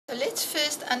let's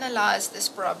first analyze this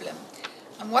problem.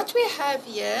 And what we have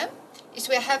here is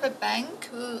we have a bank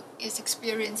who is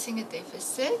experiencing a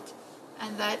deficit,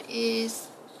 and that is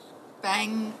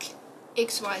Bank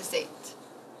XYZ.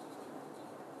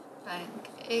 Bank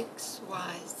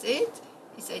XYZ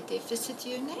is a deficit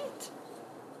unit.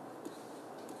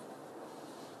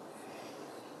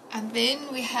 And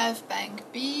then we have Bank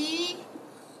B,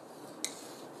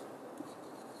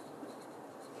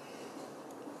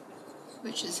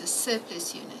 which is a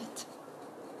surplus unit.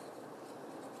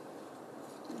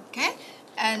 Okay,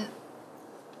 and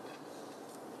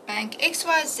Bank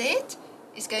XYZ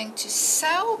is going to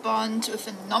sell bonds with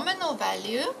a nominal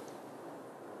value.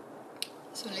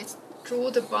 So let's draw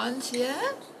the bonds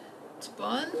here. It's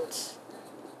bonds,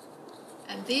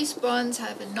 and these bonds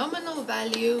have a nominal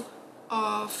value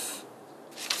of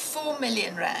 4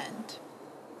 million rand.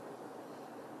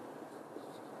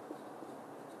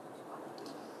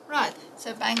 Right,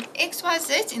 so Bank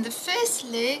XYZ in the first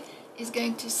leg is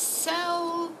going to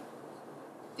sell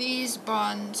these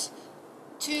bonds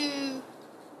to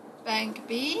Bank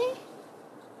B,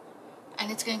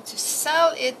 and it's going to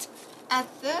sell it at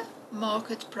the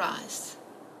market price.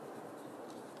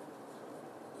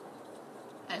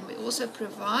 And we also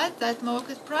provide that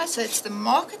market price. So it's the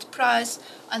market price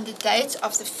on the date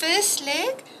of the first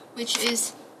leg, which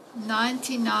is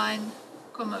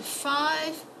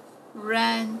 99.5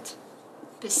 Rand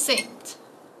percent.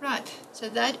 Right, so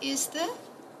that is the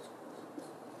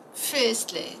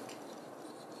first leg.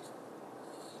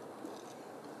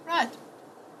 Right,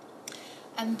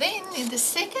 and then in the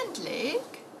second leg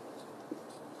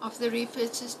of the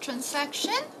repurchase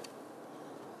transaction,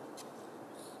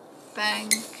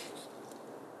 Bank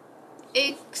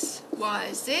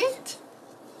XYZ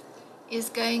is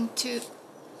going to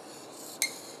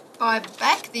buy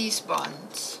back these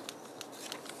bonds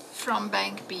from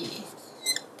Bank B.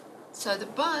 So the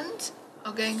bonds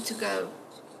are going to go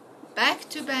back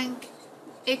to Bank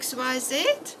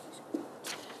XYZ,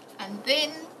 and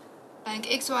then Bank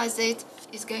XYZ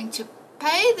is going to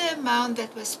pay the amount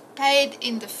that was paid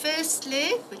in the first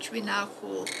leg, which we now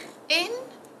call N,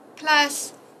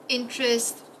 plus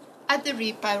interest at the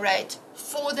repo rate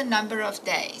for the number of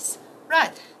days.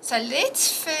 Right, so let's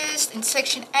first, in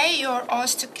section A, you're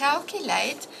asked to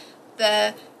calculate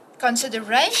the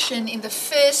consideration in the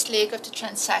first leg of the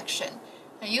transaction.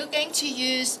 Now you're going to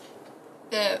use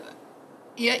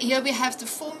here we have the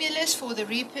formulas for the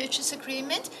repurchase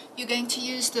agreement. You're going to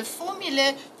use the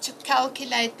formula to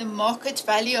calculate the market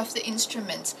value of the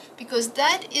instruments, because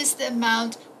that is the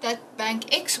amount that Bank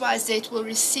XYZ will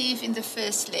receive in the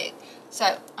first leg.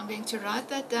 So I'm going to write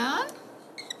that down.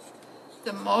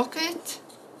 The market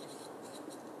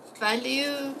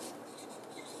value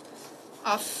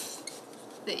of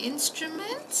the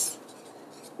instruments,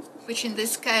 which in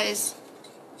this case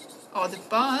are the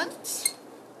bonds,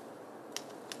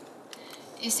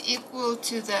 is equal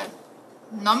to the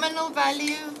nominal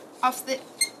value of the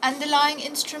underlying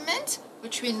instrument,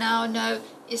 which we now know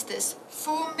is this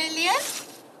 4 million,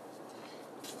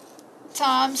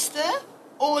 times the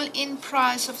all-in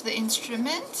price of the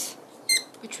instrument,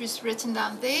 which was written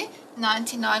down there,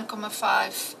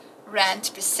 99.5 Rand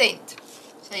percent.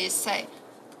 So you say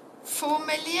 4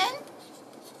 million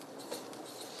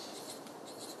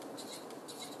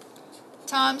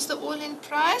times the all-in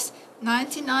price,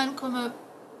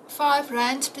 99.5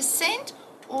 Rand percent,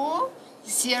 or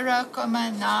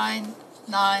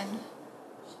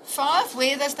 0.995.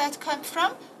 Where does that come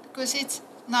from? Because it's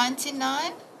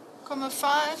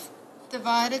 99.5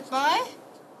 divided by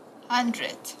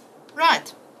 100.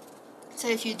 Right. So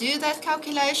if you do that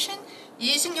calculation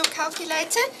using your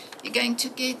calculator, you're going to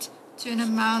get to an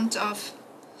amount of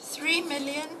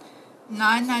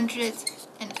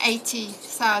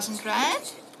 3,980,000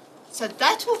 Rand. So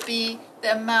that will be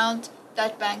the amount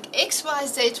that Bank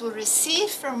XYZ will receive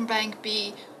from Bank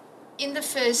B in the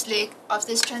first leg of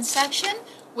this transaction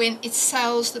when it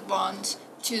sells the bonds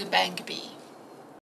to Bank B.